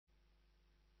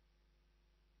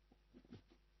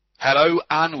Hello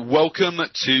and welcome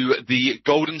to the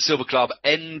Gold and Silver Club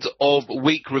end of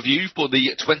week review for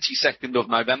the 22nd of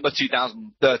November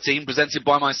 2013, presented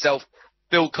by myself,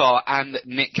 Phil Carr and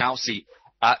Nick Kalsi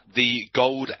at the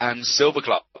Gold and Silver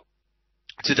Club.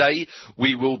 Today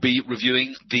we will be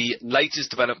reviewing the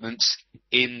latest developments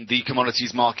in the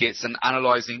commodities markets and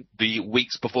analysing the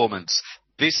week's performance.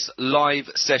 This live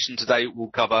session today will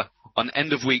cover an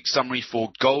end of week summary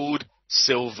for gold,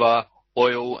 silver,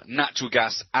 oil, natural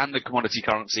gas and the commodity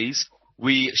currencies.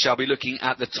 We shall be looking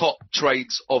at the top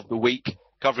trades of the week,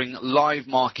 covering live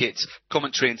market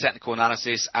commentary and technical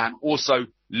analysis, and also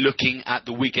looking at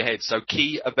the week ahead. So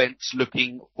key events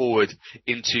looking forward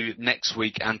into next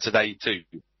week and today too.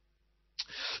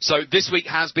 So this week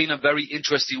has been a very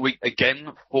interesting week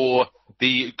again for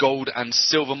the gold and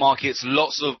silver markets.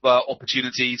 Lots of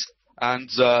opportunities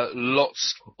and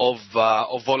lots of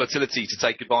volatility to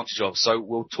take advantage of. So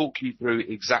we'll talk you through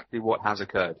exactly what has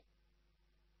occurred.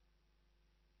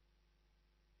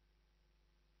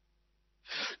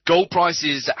 Gold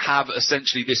prices have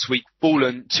essentially this week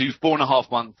fallen to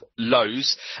 4.5-month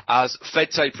lows as Fed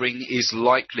tapering is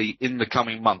likely in the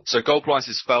coming month. So gold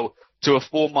prices fell to a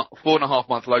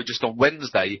 4.5-month low just on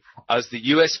Wednesday as the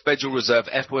US Federal Reserve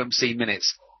FOMC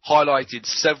minutes highlighted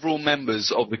several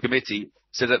members of the committee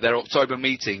said at their October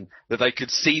meeting that they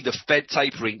could see the Fed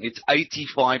tapering its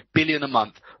 $85 billion a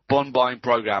month bond buying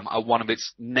program at one of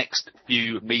its next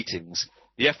few meetings.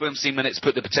 The FOMC minutes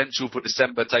put the potential for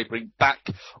December tapering back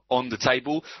on the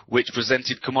table, which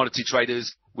presented commodity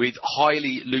traders with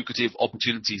highly lucrative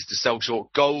opportunities to sell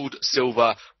short gold,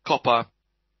 silver, copper,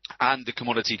 and the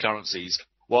commodity currencies,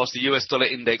 whilst the US dollar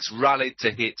index rallied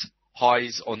to hit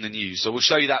highs on the news. So we'll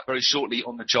show you that very shortly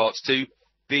on the charts too.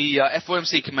 The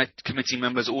FOMC committee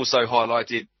members also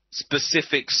highlighted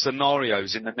specific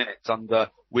scenarios in the minutes under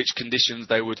which conditions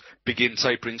they would begin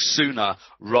tapering sooner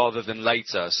rather than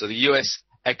later. So the US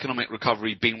economic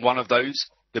recovery being one of those.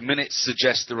 The minutes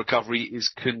suggest the recovery is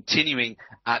continuing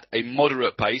at a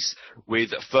moderate pace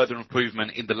with further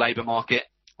improvement in the labour market.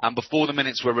 And before the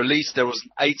minutes were released, there was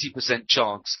an 80%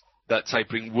 chance that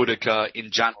tapering would occur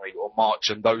in January or March,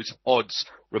 and those odds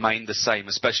remain the same,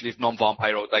 especially if non-farm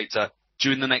payroll data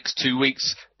during the next 2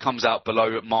 weeks comes out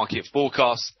below market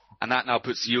forecasts, and that now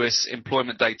puts US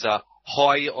employment data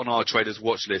high on our traders'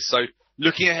 watch list. So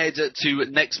looking ahead to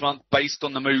next month, based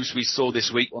on the moves we saw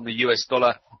this week on the US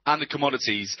dollar and the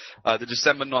commodities, the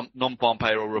December non-farm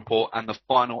payroll report and the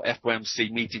final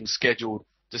FOMC meeting scheduled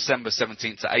December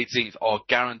 17th to 18th are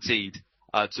guaranteed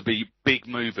to be big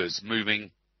movers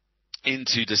moving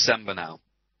into December now.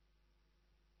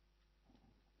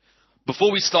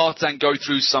 Before we start and go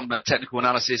through some technical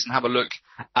analysis and have a look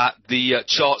at the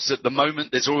charts at the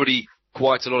moment, there's already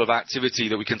quite a lot of activity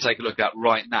that we can take a look at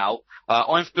right now.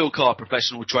 I'm Phil Carr,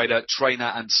 professional trader,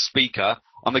 trainer and speaker.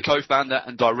 I'm the co-founder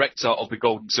and director of the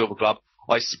Gold and Silver Club.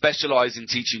 I specialise in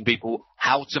teaching people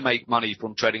how to make money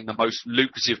from trading the most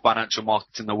lucrative financial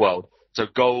markets in the world. So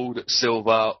gold,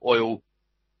 silver, oil,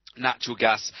 natural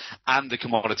gas and the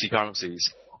commodity currencies.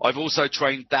 I've also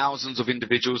trained thousands of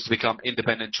individuals to become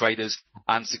independent traders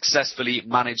and successfully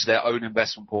manage their own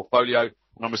investment portfolio.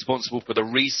 And I'm responsible for the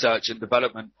research and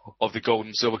development of the Gold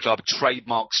and Silver Club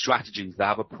trademark strategies that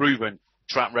have a proven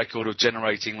track record of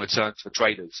generating returns for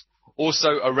traders.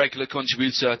 Also a regular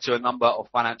contributor to a number of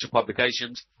financial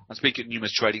publications and speak at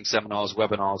numerous trading seminars,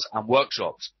 webinars and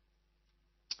workshops.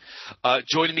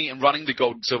 Joining me in running the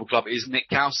Gold and Silver Club is Nick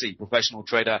Kalsi, professional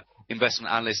trader,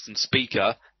 investment analyst and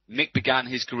speaker. Nick began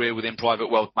his career within private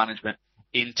wealth management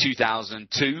in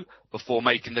 2002 before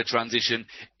making the transition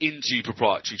into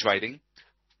proprietary trading.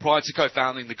 Prior to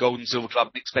co-founding the Gold and Silver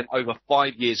Club, Nick spent over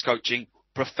 5 years coaching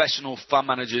professional fund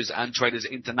managers and traders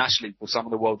internationally for some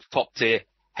of the world's top-tier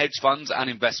hedge funds and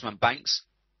investment banks.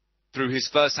 Through his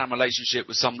first-hand relationship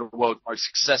with some of the world's most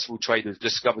successful traders,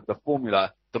 discovered the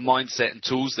formula, the mindset and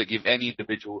tools that give any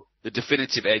individual the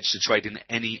definitive edge to trade in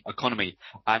any economy,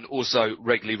 and also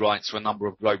regularly writes for a number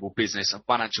of global business and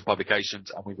financial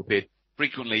publications, and we've appeared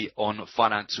frequently on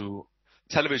financial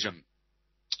television.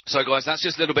 So guys, that's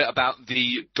just a little bit about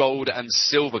the Gold and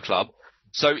Silver Club.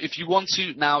 So if you want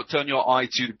to now turn your eye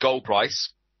to the gold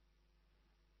price,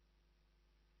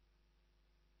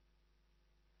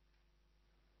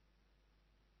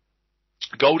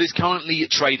 gold is currently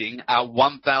trading at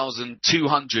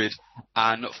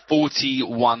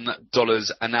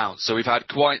 $1,241 an ounce. So we've had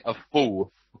quite a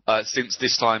fall since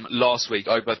this time last week,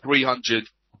 over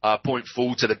 300-point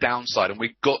fall to the downside. And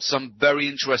we've got some very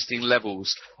interesting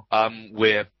levels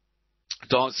we're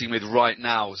dancing with right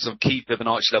now, some key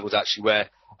Fibonacci levels actually where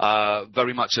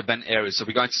very much event areas. So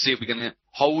we're going to see if we can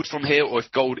hold from here or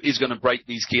if gold is going to break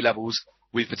these key levels.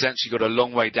 We've potentially got a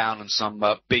long way down and some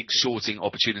big shorting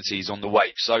opportunities on the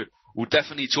way. So we'll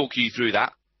definitely talk you through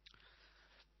that.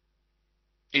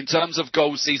 In terms of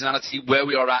gold seasonality, where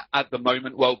we are at the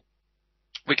moment, well,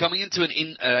 we're coming into an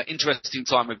interesting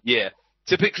time of year.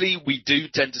 Typically, we do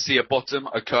tend to see a bottom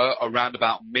occur around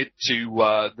about mid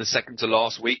to the second to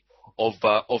last week of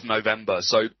November.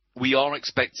 So we were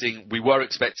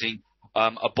expecting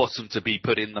a bottom to be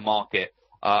put in the market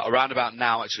around about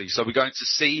now, actually. So we're going to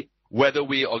see whether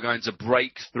we are going to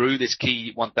break through this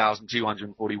key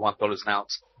 $1,241 an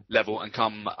ounce level and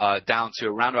come down to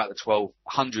around about the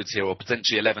 1200s here, or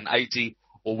potentially 1180,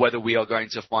 or whether we are going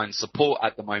to find support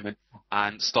at the moment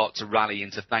and start to rally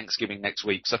into Thanksgiving next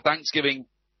week. So Thanksgiving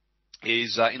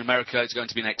is in America. It's going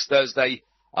to be next Thursday.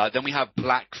 Then we have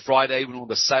Black Friday when all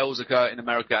the sales occur in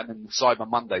America, and then Cyber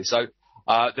Monday. So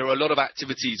there are a lot of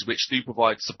activities which do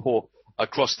provide support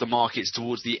across the markets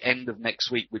towards the end of next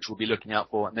week, which we'll be looking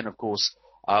out for. And then, of course,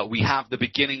 we have the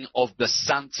beginning of the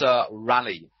Santa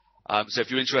Rally. So if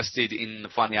you're interested in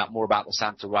finding out more about the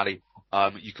Santa Rally,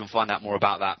 you can find out more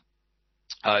about that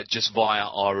just via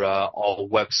our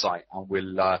website, and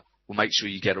we'll make sure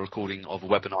you get a recording of a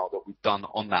webinar that we've done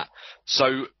on that.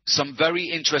 So some very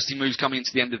interesting moves coming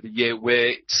into the end of the year.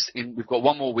 We've got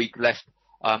one more week left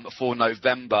for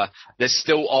November. There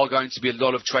still are going to be a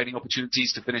lot of trading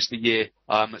opportunities to finish the year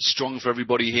strong for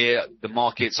everybody here. The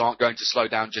markets aren't going to slow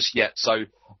down just yet. So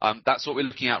that's what we're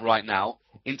looking at right now.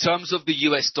 In terms of the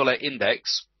US dollar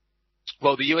index,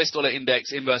 well, the US dollar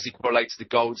index inversely correlates to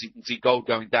gold. So you can see gold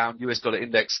going down. US dollar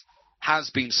index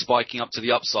has been spiking up to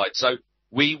the upside. So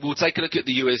we will take a look at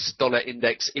the US dollar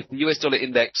index. If the US dollar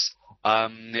index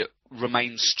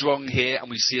remains strong here and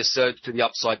we see a surge to the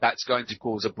upside, that's going to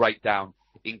cause a breakdown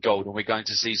in gold, and we're going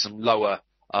to see some lower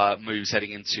moves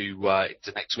heading into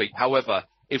next week. However,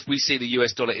 if we see the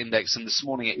US dollar index, and this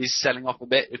morning it is selling off a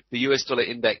bit, if the US dollar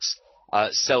index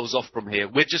sells off from here,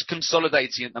 we're just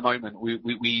consolidating at the moment.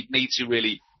 We need to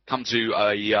really come to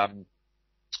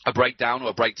a breakdown or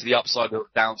a break to the upside or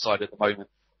downside at the moment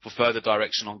for further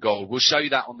direction on gold. We'll show you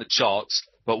that on the charts,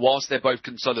 but whilst they're both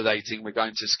consolidating, we're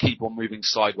going to keep on moving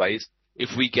sideways.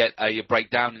 If we get a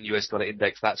breakdown in US dollar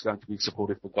index, that's going to be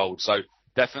supportive for gold. So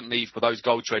definitely for those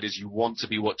gold traders, you want to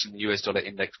be watching the US dollar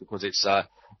index because it's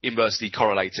inversely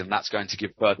correlated, and that's going to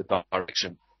give further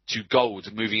direction to gold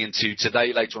moving into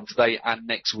today, later on today, and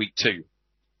next week too.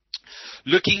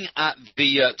 Looking at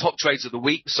the top trades of the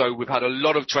week, so we've had a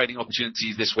lot of trading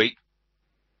opportunities this week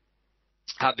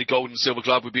at the Gold and Silver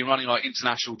Club. We've been running our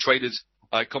international traders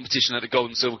competition at the Gold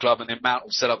and Silver Club, and the amount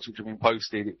of setups which have been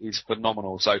posted is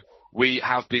phenomenal. So we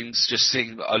have been just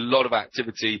seeing a lot of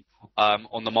activity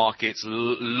on the markets,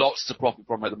 lots to profit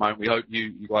from at the moment. We hope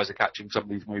you guys are catching some of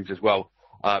these moves as well,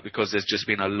 because there's just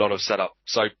been a lot of setup.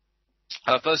 So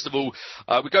first of all,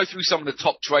 we go through some of the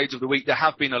top trades of the week. There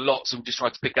have been a lot, so we just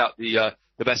tried to pick out the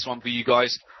best one for you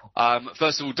guys.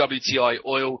 First of all, WTI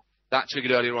oil. That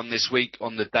triggered earlier on this week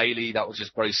on the daily. That was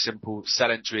just very simple. Sell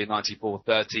entry at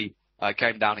 94.30.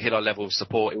 Came down, hit our level of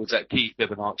support. It was at key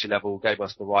Fibonacci level, gave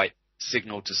us the right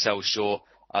signal to sell short.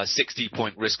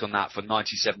 60-point risk on that for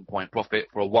 97-point profit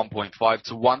for a 1.5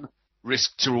 to 1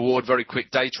 risk to reward. Very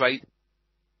quick day trade.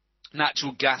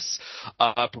 Natural gas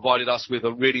provided us with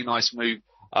a really nice move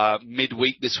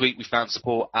midweek. This week we found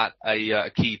support at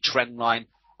a key trend line,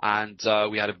 and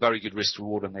we had a very good risk to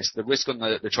reward on this. The risk on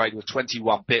the trade was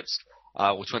 21 pips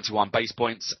or 21 base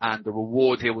points, and the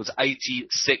reward here was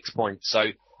 86 points. So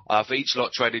for each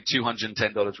lot traded,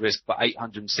 $210 risk for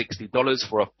 $860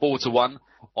 for a 4 to 1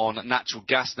 on natural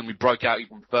gas. Then we broke out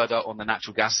even further on the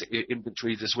natural gas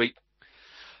inventories this week.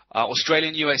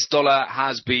 Australian US dollar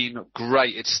has been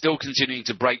great. It's still continuing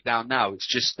to break down now. It's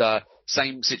just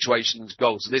same situation as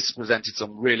gold. So this has presented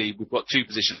some we've got two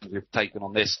positions we've taken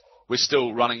on this. We're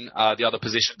still running the other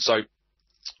position, so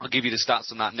I'll give you the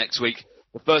stats on that next week.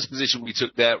 The first position we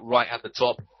took there right at the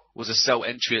top was a sell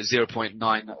entry at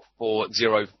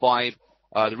 0.9405.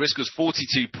 The risk was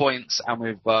 42 points, and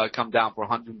we've come down for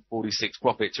 146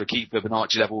 profit to a key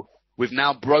Fibonacci level. We've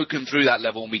now broken through that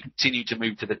level, and we continue to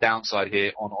move to the downside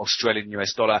here on Australian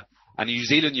US dollar. And New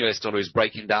Zealand US dollar is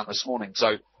breaking down this morning,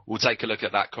 so we'll take a look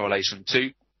at that correlation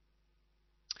too.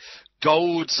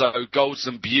 Gold,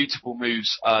 some beautiful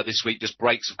moves this week, just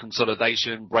breaks of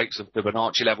consolidation, breaks of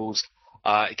Fibonacci levels.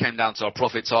 It came down to our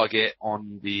profit target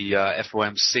on the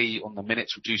FOMC on the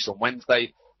minutes reduced on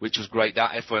Wednesday, which was great.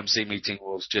 That FOMC meeting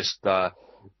was just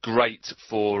great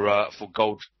for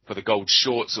gold, for the gold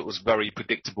shorts. It was a very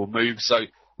predictable move. So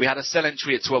we had a sell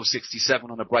entry at 1267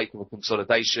 on a break of a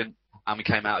consolidation, and we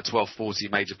came out at 1240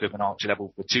 major Fibonacci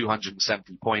level for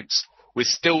 270 points. We're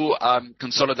still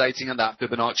consolidating in that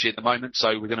Fibonacci at the moment,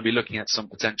 so we're going to be looking at some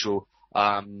potential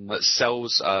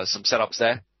sells, some setups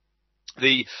there.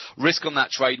 The risk on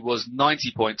that trade was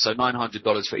 90 points, so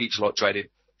 $900 for each lot traded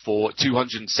for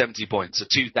 270 points, so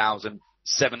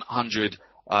 2,700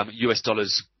 US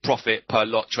dollars profit per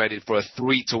lot traded for a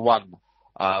 3-to-1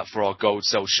 for our gold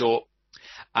sell short.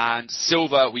 And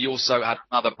silver, we also had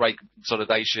another break of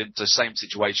consolidation, so same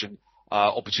situation,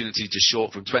 opportunity to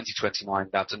short from 2029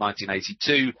 down to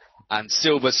 1982, and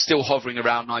silver still hovering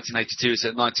around 1982. It's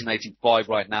at 1985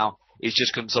 right now. It's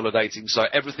just consolidating, so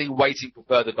everything waiting for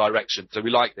further direction. So we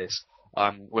like this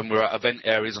when we're at event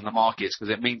areas on the markets,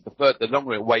 because it means the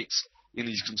longer it waits in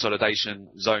these consolidation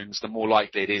zones, the more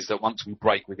likely it is that once we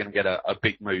break, we're going to get a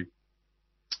big move.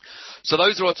 So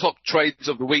those are our top trades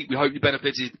of the week. We hope you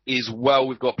benefited as well.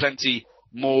 We've got plenty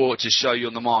more to show you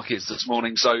on the markets this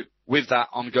morning. So with that,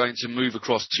 I'm going to move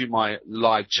across to my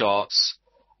live charts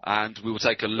and we will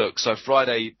take a look. So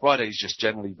Friday is just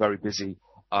generally very busy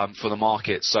for the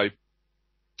market. So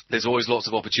there's always lots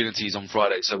of opportunities on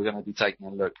Friday. So we're going to be taking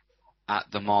a look at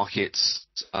the markets.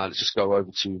 Let's just go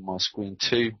over to my screen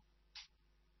too.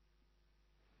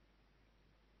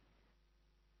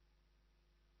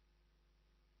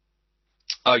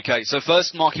 Okay, so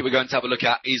first market we're going to have a look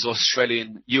at is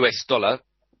Australian US dollar.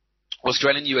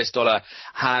 Australian US dollar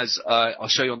has, I'll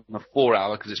show you on the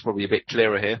 4-hour because it's probably a bit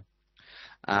clearer here.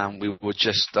 We will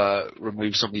just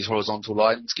remove some of these horizontal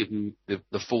lines, give you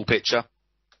the full picture.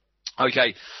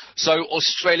 Okay, so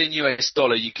Australian US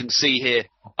dollar, you can see here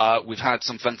we've had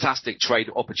some fantastic trade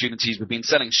opportunities. We've been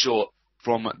selling short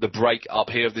from the break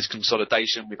up here of this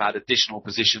consolidation. We've had additional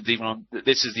positions, even on,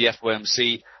 this is the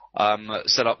FOMC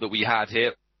setup that we had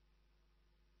here.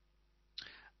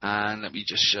 And let me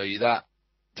just show you that.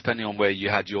 Depending on where you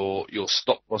had your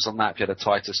stop loss on that, if you had a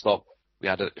tighter stop, we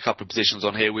had a couple of positions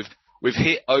on here. We've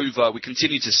hit over, we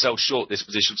continue to sell short this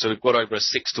position, so we've got over a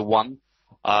 6-to-1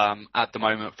 at the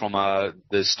moment from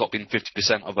the stop in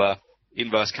 50% of a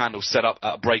inverse candle set up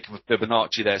at a break of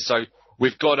Fibonacci there. So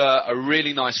we've got a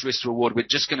really nice risk reward. We're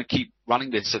just going to keep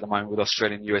running this at the moment with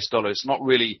Australian US dollar. It's not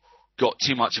really got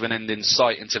too much of an end in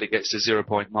sight until it gets to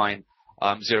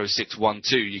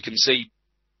 0.90612. You can see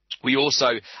we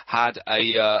also had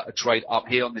a trade up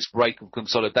here on this break of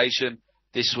consolidation.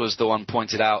 This was the one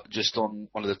pointed out just on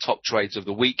one of the top trades of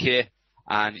the week here.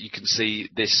 And you can see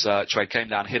this trade came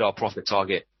down, hit our profit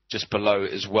target just below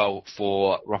as well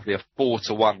for roughly a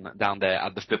 4-to-1 down there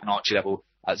at the Fibonacci level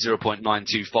at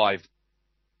 0.925.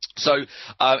 So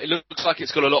it looks like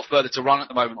it's got a lot further to run at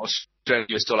the moment. Australian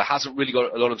US dollar hasn't really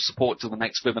got a lot of support till the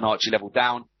next Fibonacci level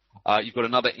down. You've got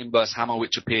another inverse hammer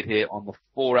which appeared here on the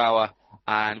 4-hour,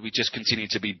 and we just continue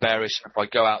to be bearish. If I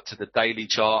go out to the daily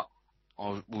chart,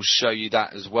 we'll show you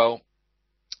that as well.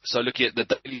 So looking at the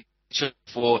daily chart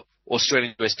for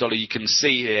Australian US dollar, you can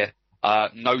see here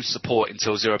no support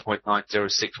until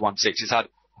 0.90616. It's had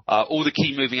all the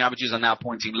key moving averages are now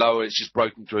pointing lower. It's just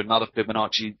broken through another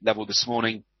Fibonacci level this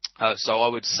morning. So I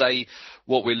would say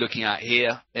what we're looking at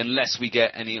here, unless we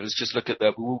get any, let's just look at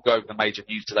we'll go over the major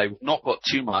news today. We've not got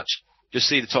too much. Just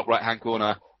see the top right-hand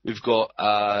corner. We've got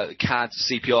CAD,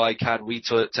 CPI, CAD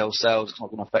retail sales. It's not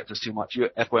going to affect us too much.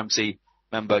 FOMC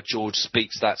member George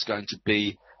speaks. That's going to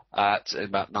be at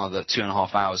about another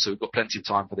 2.5 hours. So we've got plenty of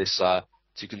time for this to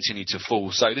continue to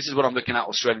fall. So this is what I'm looking at,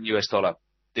 Australian US dollar,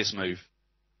 this move.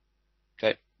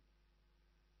 Okay.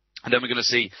 And then we're going to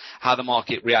see how the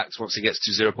market reacts once it gets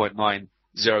to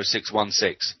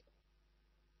 0.90616.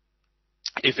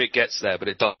 If it gets there, but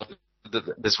it does,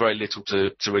 there's very little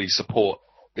to really support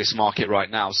this market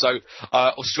right now. So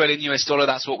Australian US dollar,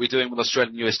 that's what we're doing with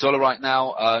Australian US dollar right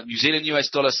now. New Zealand US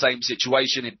dollar, same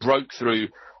situation. It broke through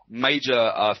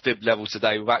major fib level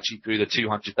today. We're actually through the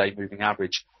 200-day moving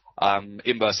average.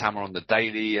 Inverse hammer on the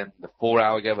daily, and the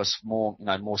 4-hour gave us more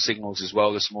signals as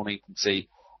well this morning. You can see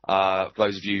for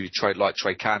those of you who trade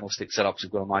candlestick setups,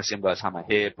 we've got a nice inverse hammer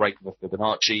here, breaking the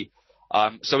Fibonacci.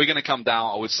 So we're going to come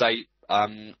down, I would say,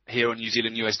 here on New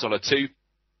Zealand US dollar too.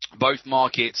 Both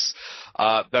markets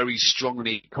very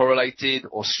strongly correlated,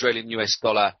 Australian US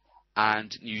dollar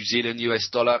and New Zealand US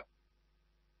dollar.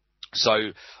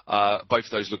 So both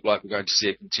of those look like we're going to see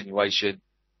a continuation.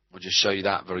 We'll just show you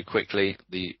that very quickly,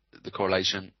 the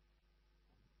correlation.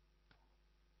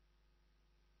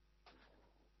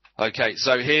 Okay,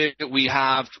 so here we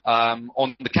have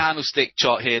on the candlestick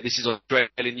chart here, this is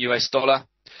Australian US dollar.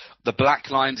 The black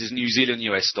lines is New Zealand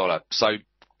US dollar. So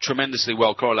tremendously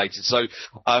well correlated. So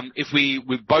if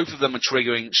both of them are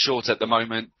triggering short at the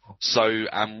moment, so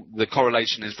the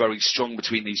correlation is very strong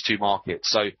between these two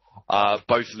markets. So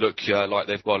Both look like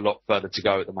they've got a lot further to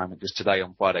go at the moment, just today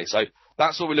on Friday. So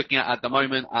that's what we're looking at the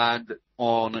moment. And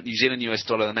on New Zealand US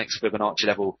dollar, the next Fibonacci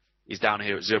level is down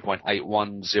here at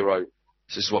 0.810. So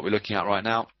this is what we're looking at right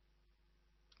now.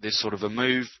 This sort of a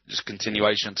move, just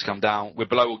continuation to come down. We're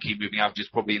below all key moving averages,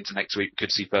 probably into next week. We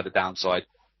could see further downside.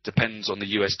 Depends on the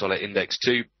US dollar index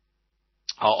too.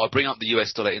 I'll bring up the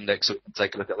US dollar index so we can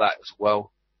take a look at that as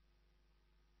well.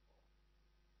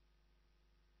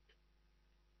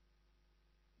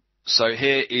 So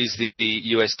here is the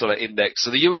US dollar index. So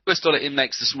the US dollar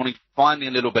index this morning, finding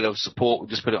a little bit of support. We'll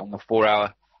just put it on the 4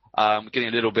 hour. Getting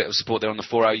a little bit of support there on the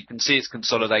 4 hour. You can see it's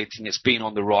consolidating. It's been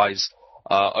on the rise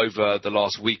over the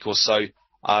last week or so.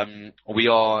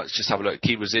 Let's just have a look at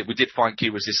key resistance. We did find key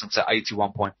resistance at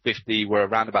 81.50. We're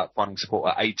around about finding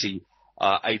support at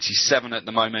 87 at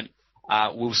the moment.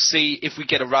 We'll see if we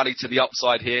get a rally to the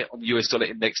upside here on the US dollar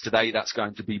index today. That's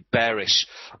going to be bearish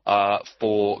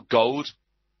for gold.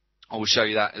 I will show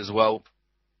you that as well.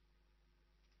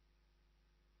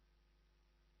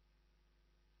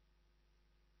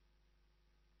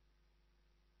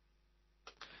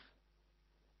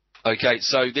 Okay,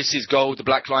 so this is gold, the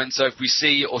black line. So if we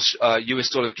see US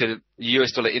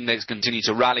dollar index continue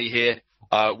to rally here,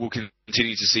 we'll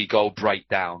continue to see gold break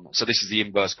down. So this is the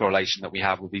inverse correlation that we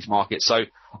have with these markets. So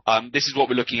this is what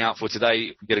we're looking out for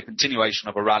today. If we get a continuation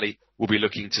of a rally, we'll be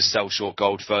looking to sell short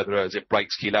gold further as it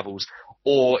breaks key levels.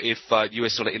 Or if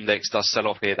US dollar index does sell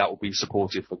off here, that will be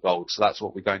supportive for gold. So that's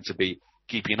what we're going to be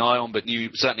keeping an eye on. But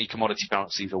certainly commodity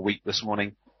currencies are weak this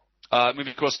morning. Moving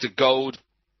across to gold.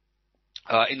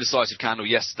 Indecisive candle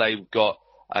yesterday. We've got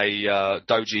a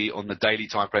doji on the daily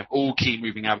time frame. All key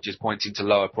moving averages pointing to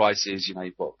lower prices. You know,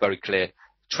 you've got very clear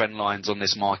trend lines on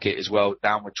this market as well.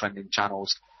 Downward trending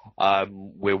channels.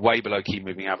 We're way below key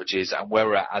moving averages, and where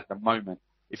we're at the moment.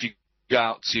 If you go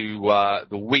out to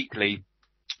the weekly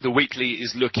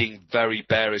is looking very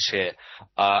bearish here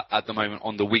at the moment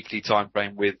on the weekly time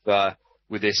frame with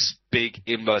this big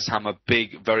inverse hammer,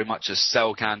 very much a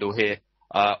sell candle here.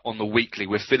 On the weekly,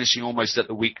 we're finishing almost at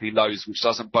the weekly lows, which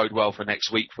doesn't bode well for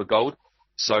next week for gold.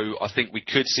 So I think we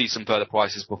could see some further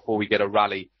prices before we get a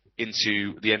rally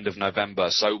into the end of November.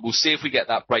 So we'll see if we get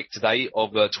that break today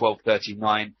of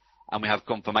 12.39 and we have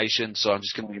confirmation. So I'm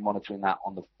just going to be monitoring that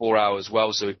on the 4 hour as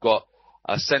well. So we've got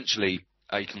essentially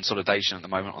a consolidation at the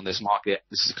moment on this market.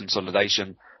 This is a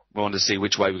consolidation. We want to see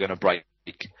which way we're going to break.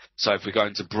 So if we're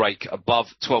going to break above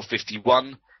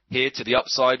 12.51 here to the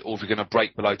upside, or if we're going to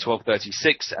break below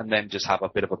 12.36 and then just have a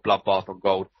bit of a bloodbath on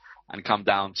gold and come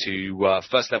down to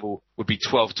first level would be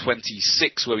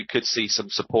 12.26, where we could see some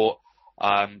support.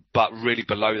 But really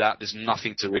below that, there's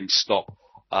nothing to really stop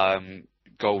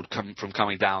gold from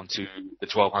coming down to the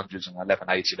 1200s and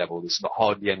 1180 level. There's not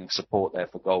hardly any support there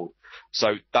for gold.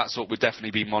 So that's what we'll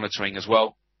definitely be monitoring as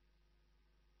well.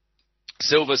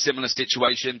 Silver, similar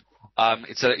situation.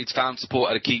 It's found support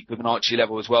at a key Fibonacci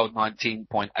level as well,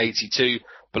 19.82,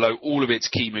 below all of its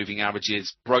key moving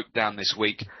averages. Broke down this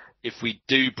week. If we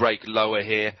do break lower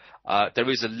here, there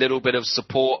is a little bit of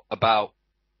support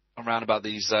around about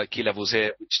these key levels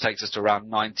here, which takes us to around the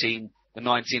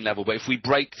 19 level. But if we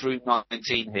break through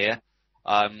 19 here,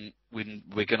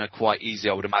 we're going to quite easy,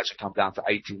 I would imagine, come down to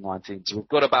 18, 19. So we've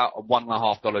got about a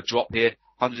 $1.50 drop here,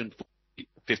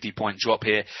 150 point drop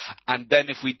here. And then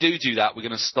if we do that, we're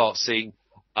going to start seeing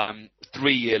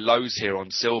 3-year lows here on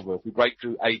silver. If we break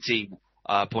through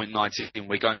 18.19,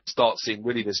 we're going to start seeing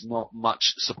really there's not much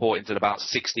support into about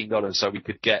 $16. So we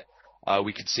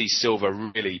could see silver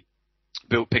really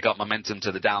pick up momentum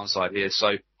to the downside here.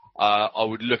 So I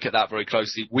would look at that very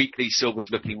closely. Weekly silver's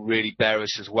looking really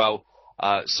bearish as well.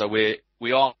 So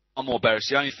we are more bearish.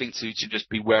 The only thing to just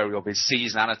be wary of is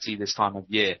seasonality this time of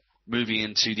year. Moving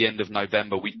into the end of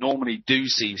November, we normally do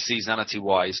see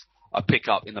seasonality-wise a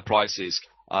pickup in the prices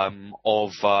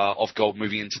of gold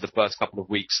moving into the first couple of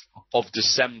weeks of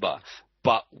December.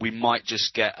 But we might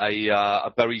just get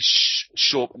a very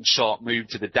short and sharp move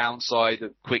to the downside,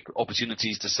 quick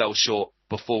opportunities to sell short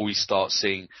before we start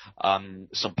seeing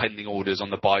some pending orders on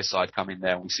the buy side come in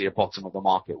there and we see a bottom of the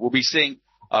market. We'll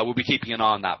be keeping an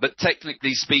eye on that. But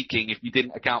technically speaking, if you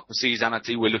didn't account for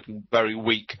seasonality, we're looking very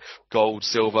weak. Gold,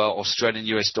 silver, Australian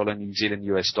US dollar, New Zealand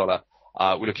US dollar.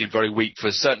 We're looking very weak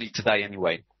for certainly today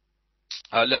anyway.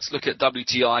 Let's look at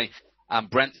WTI and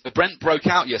Brent. Brent broke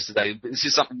out yesterday. This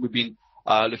is something we've been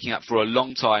looking at for a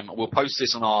long time. We'll post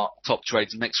this on our top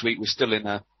trades next week. We're still in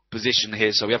a position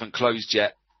here, so we haven't closed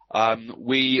yet.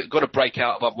 We got a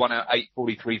breakout above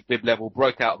 108.43 fib level,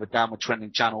 broke out of a downward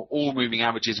trending channel. All moving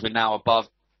averages we're now above.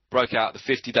 Broke out the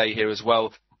 50-day here as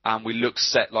well, and we look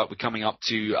set like we're coming up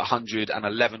to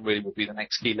 111 really would be the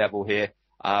next key level here.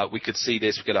 we could see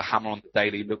this. We've got a hammer on the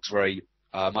daily. Looks very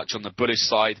much on the bullish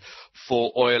side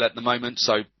for oil at the moment.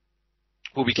 So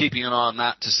we'll be keeping an eye on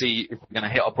that to see if we're going to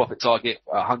hit our profit target,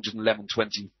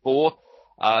 111.24.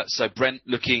 So Brent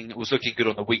was looking good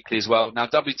on the weekly as well. Now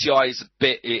WTI is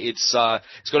it's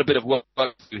got a bit of work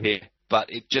to do here, but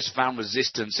it just found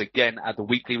resistance again at the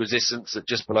weekly resistance at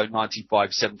just below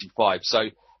 95.75. So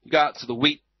you go out to the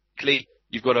weekly,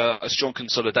 you've got a strong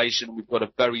consolidation. We've got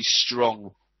a very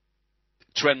strong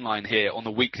trend line here on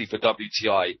the weekly for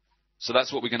WTI. So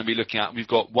that's what we're going to be looking at. We've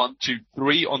got 1, 2,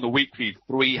 3 on the weekly,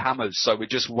 3 hammers. So we're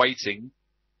just waiting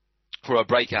for a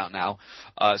breakout now.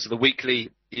 So the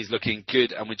weekly is looking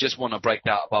good, and we just want to break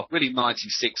out above really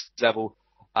 96 level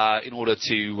in order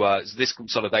to this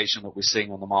consolidation that we're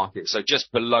seeing on the market. So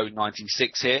just below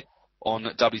 96 here on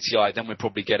WTI, then we'll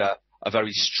probably get a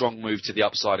very strong move to the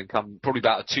upside and come probably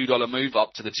about a $2 move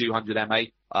up to the 200 MA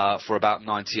for about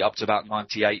 90 up to about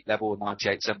 98 level,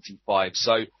 98.75.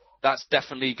 So that's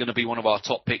definitely going to be one of our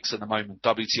top picks at the moment.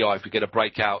 WTI, if we get a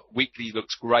breakout, weekly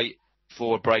looks great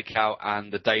for a breakout,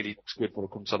 and the daily looks good for a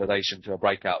consolidation to a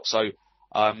breakout. So,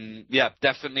 yeah,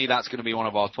 definitely that's going to be one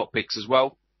of our top picks as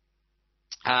well.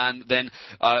 And then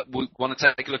we want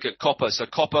to take a look at copper. So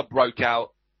copper broke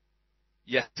out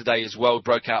yesterday as well,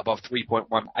 broke out above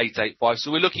 3.1885.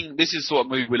 So this is the sort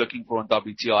of move we're looking for on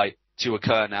WTI to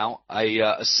occur now,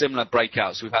 a similar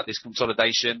breakout. So we've had this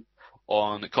consolidation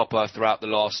on copper throughout the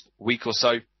last week or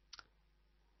so.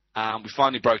 We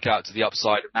finally broke out to the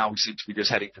upside, and now we seem to be just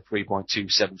heading to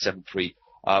 3.2773.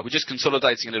 We're just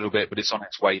consolidating a little bit, but it's on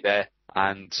its way there.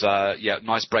 And, yeah,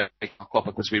 nice break on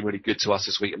copper because been really good to us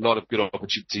this week. A lot of good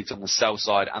opportunities on the sell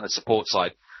side and the support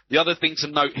side. The other thing to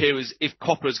note here is if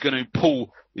copper is going to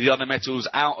pull the other metals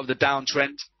out of the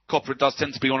downtrend, copper does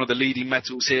tend to be one of the leading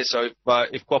metals here. So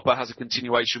if copper has a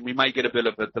continuation, we may get a bit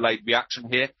of a delayed reaction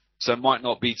here. So it might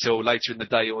not be till later in the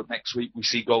day or next week we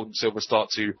see gold and silver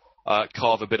start to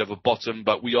carve a bit of a bottom,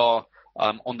 but we are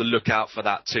on the lookout for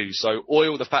that too. So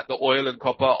oil, the fact that oil and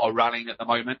copper are rallying at the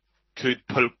moment could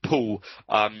pull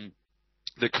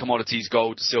the commodities,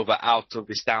 gold, silver, out of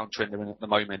this downtrend they're in at the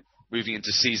moment, moving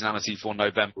into seasonality for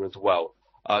November as well.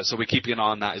 So we're keeping an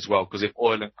eye on that as well, because if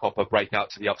oil and copper break out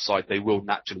to the upside, they will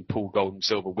naturally pull gold and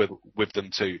silver with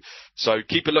them too. So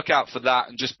keep a lookout for that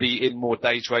and just be in more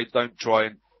day trades. Don't try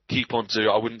and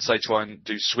I wouldn't say try and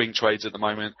do swing trades at the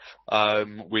moment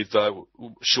with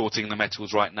shorting the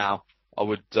metals right now. I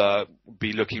would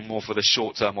be looking more for the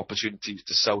short-term opportunities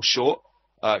to sell short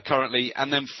currently.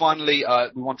 And then finally,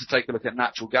 we want to take a look at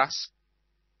natural gas.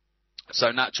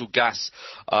 So natural gas,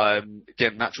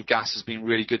 again, natural gas has been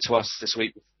really good to us this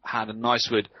week. We've had a nice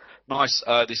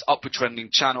this upward trending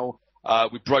channel.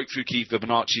 We broke through key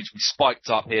Fibonacci's. We spiked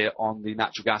up here on the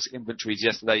natural gas inventories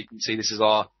yesterday. You can see this is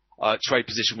our trade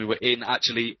position we were in,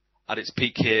 actually at its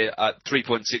peak here at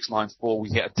 3.694. We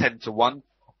hit a 10-1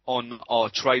 on our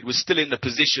trade. We're still in the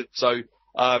position, so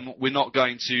we're not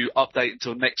going to update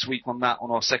until next week on that,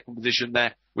 on our second position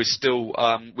there. We're still,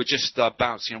 we're just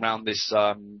bouncing around this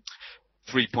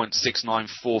 3.694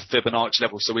 Fibonacci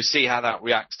level. So we'll see how that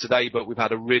reacts today, but we've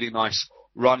had a really nice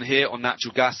run here on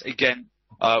natural gas. Again,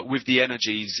 with the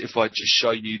energies, if I just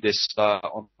show you this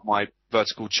on my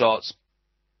vertical charts,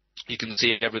 you can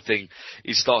see everything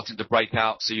is starting to break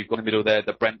out. So you've got in the middle there,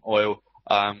 the Brent oil.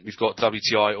 We've got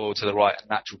WTI oil to the right and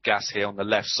natural gas here on the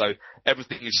left. So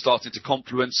everything is starting to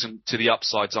confluence and to the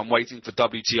upside. So I'm waiting for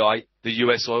WTI, the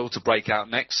US oil, to break out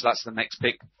next. So that's the next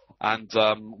pick. And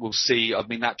we'll see. I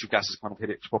mean, natural gas has kind of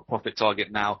hit its profit target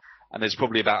now. And there's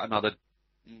probably about another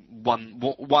 $1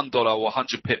 or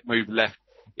 100 pip move left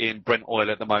in Brent oil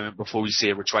at the moment before we see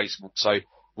a retracement. So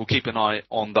we'll keep an eye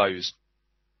on those.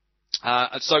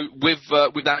 So with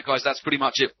that, guys, that's pretty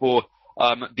much it for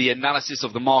the analysis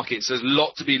of the markets. There's a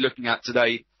lot to be looking at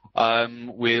today.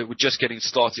 We're just getting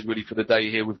started really for the day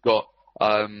here. We've got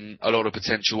a lot of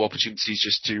potential opportunities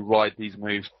just to ride these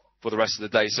moves for the rest of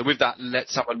the day. So with that,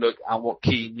 let's have a look at what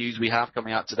key news we have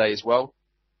coming out today as well.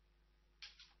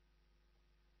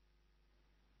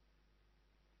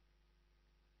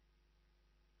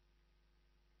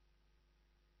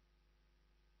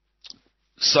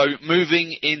 So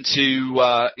moving into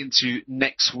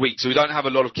next week. So we don't have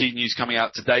a lot of key news coming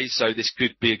out today. So this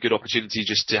could be a good opportunity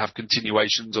just to have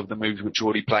continuations of the moves which are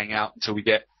already playing out until we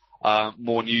get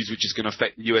more news which is going to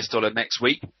affect the US dollar next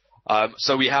week.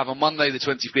 So we have on Monday, the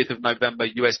 25th of November,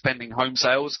 US pending home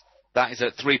sales. That is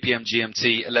at 3 p.m.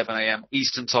 GMT, 11 a.m.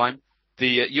 Eastern time.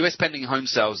 The US pending home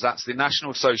sales, that's the National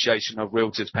Association of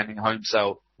Realtors pending home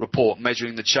sale report,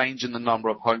 measuring the change in the number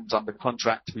of homes under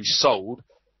contract to be sold,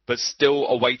 but still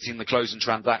awaiting the closing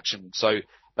transaction. So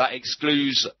That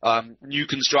excludes new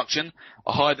construction.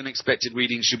 A higher than expected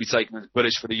reading should be taken as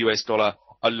bullish for the US dollar.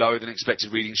 A lower than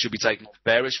expected reading should be taken as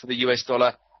bearish for the US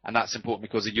dollar. And that's important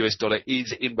because the US dollar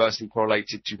is inversely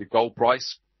correlated to the gold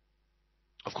price,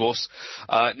 of course.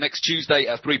 Next Tuesday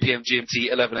at 3 p.m.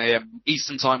 GMT, 11 a.m.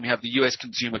 Eastern Time, we have the US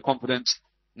consumer confidence.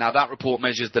 Now, that report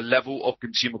measures the level of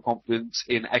consumer confidence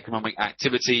in economic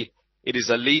activity. It is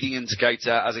a leading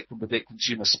indicator as it can predict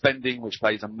consumer spending, which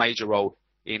plays a major role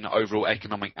in overall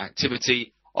economic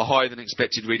activity. A higher than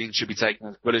expected reading should be taken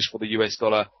as bullish for the US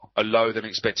dollar. A lower than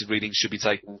expected reading should be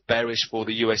taken as bearish for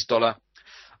the US dollar.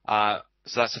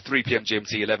 So that's at 3 p.m.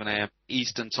 GMT, 11 a.m.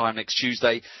 Eastern Time next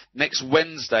Tuesday. Next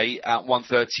Wednesday at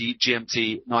 1:30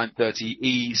 GMT, 9:30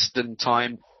 Eastern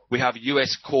Time, we have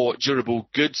US core durable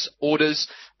goods orders.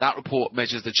 That report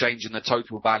measures the change in the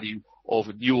total value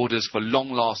of new orders for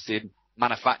long-lasting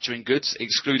manufacturing goods,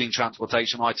 excluding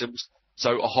transportation items.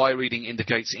 So a high reading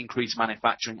indicates increased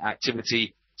manufacturing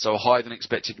activity. So a higher than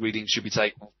expected reading should be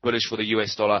taken as bullish for the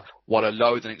US dollar, while a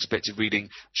lower than expected reading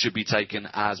should be taken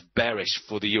as bearish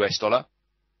for the US dollar.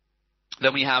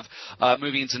 Then we have,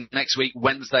 moving into next week,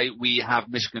 Wednesday, we have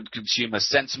Michigan consumer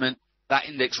sentiment. That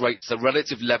index rates the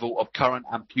relative level of current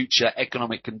and future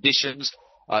economic conditions.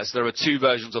 So there are two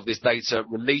versions of this data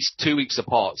released 2 weeks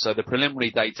apart. So the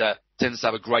preliminary data tends to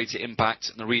have a greater impact,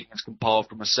 and the reading is compiled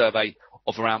from a survey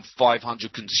of around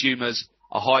 500 consumers.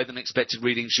 A higher than expected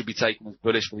reading should be taken as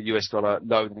bullish for the US dollar.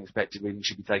 Lower than expected reading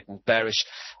should be taken as bearish.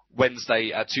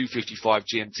 Wednesday at 2:55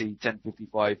 GMT,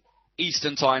 10:55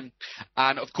 Eastern Time.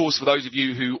 And of course, for those of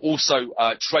you who also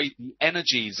trade the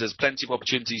energies, there's plenty of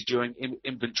opportunities during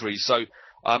inventory. So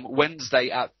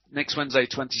next Wednesday,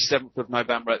 27th of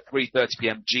November at 3:30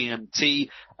 p.m. GMT,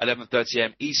 11:30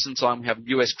 a.m. Eastern Time, we have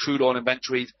US crude oil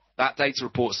inventories. That data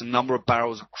reports the number of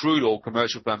barrels of crude oil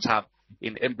commercial firms have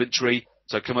in inventory.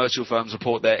 So commercial firms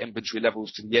report their inventory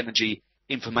levels to the Energy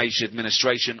Information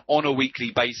Administration on a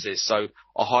weekly basis. So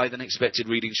a higher than expected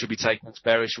reading should be taken as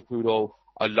bearish for crude oil.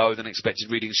 A lower than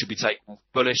expected reading should be taken as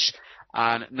bullish.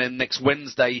 And then next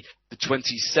Wednesday, the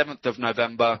 27th of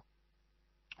November,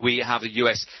 we have the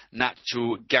US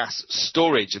natural gas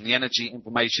storage, and the Energy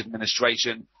Information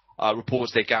Administration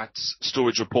reports their gas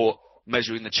storage report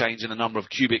measuring the change in the number of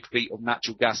cubic feet of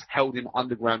natural gas held in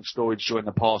underground storage during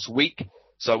the past week.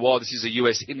 So while this is a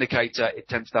US indicator, it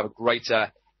tends to have a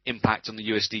greater impact on the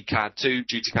USD CAD too,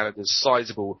 due to Canada's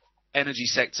sizable energy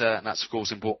sector, and that's of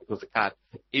course important because the CAD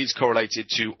is correlated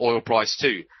to oil price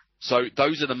too. So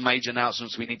those are the major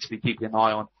announcements we need to be keeping an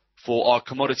eye on for our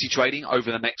commodity trading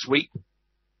over the next week.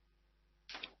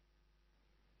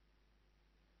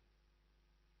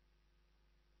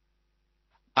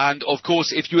 And of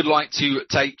course, if you would like to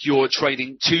take your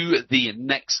trading to the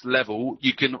next level,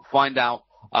 you can find out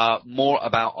more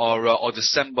about our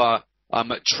December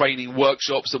training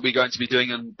workshops that we're going to be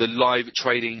doing and the live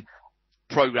trading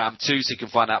program too. So you can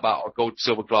find out about our Gold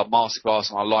Silver Club Masterclass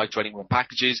and our live trading room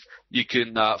packages. You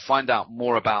can find out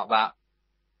more about that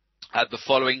at the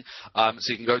following. So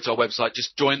you can go to our website,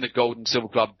 just join the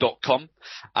goldandsilverclub.com,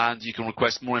 and you can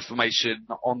request more information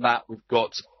on that. We've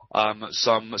got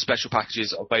some special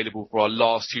packages available for our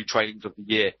last two trainings of the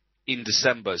year in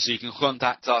December. So you can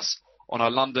contact us on our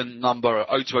London number at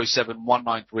 0207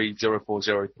 193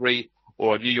 0403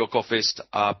 or our New York office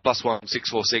 +1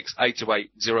 646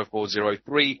 828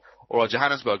 0403 or our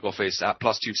Johannesburg office at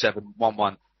 +27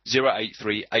 11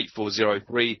 083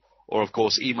 8403, or of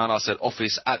course email us at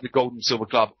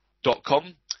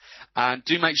office@thegoldandsilverclub.com. And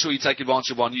do make sure you take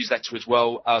advantage of our newsletter as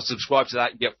well. Subscribe to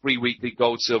that. You get free weekly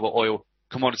gold, silver, oil,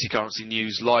 commodity currency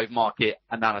news, live market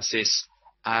analysis,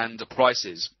 and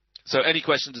prices. So any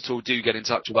questions at all, do get in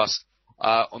touch with us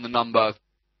on the number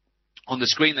on the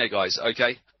screen there, guys.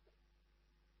 Okay?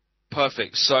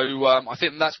 Perfect. So I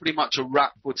think that's pretty much a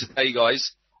wrap for today,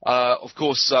 guys. Of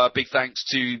course, big thanks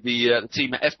to the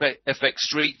team at FX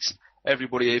Street,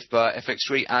 everybody at FX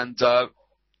Street, and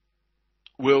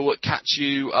we'll catch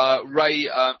you, Ray.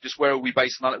 Just where are we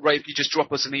based on that? Ray, if you just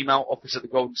drop us an email, office at the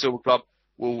Gold and Silver Club,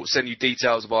 we'll send you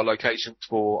details of our locations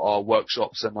for our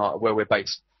workshops and where we're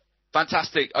based.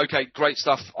 Fantastic. Okay, great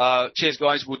stuff. Cheers,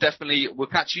 guys. We'll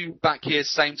catch you back here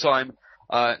same time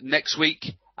next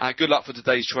week. Good luck for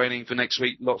today's training for next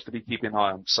week. Lots to be keeping an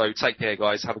eye on. So take care,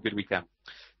 guys. Have a good weekend.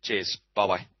 Cheers.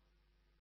 Bye-bye.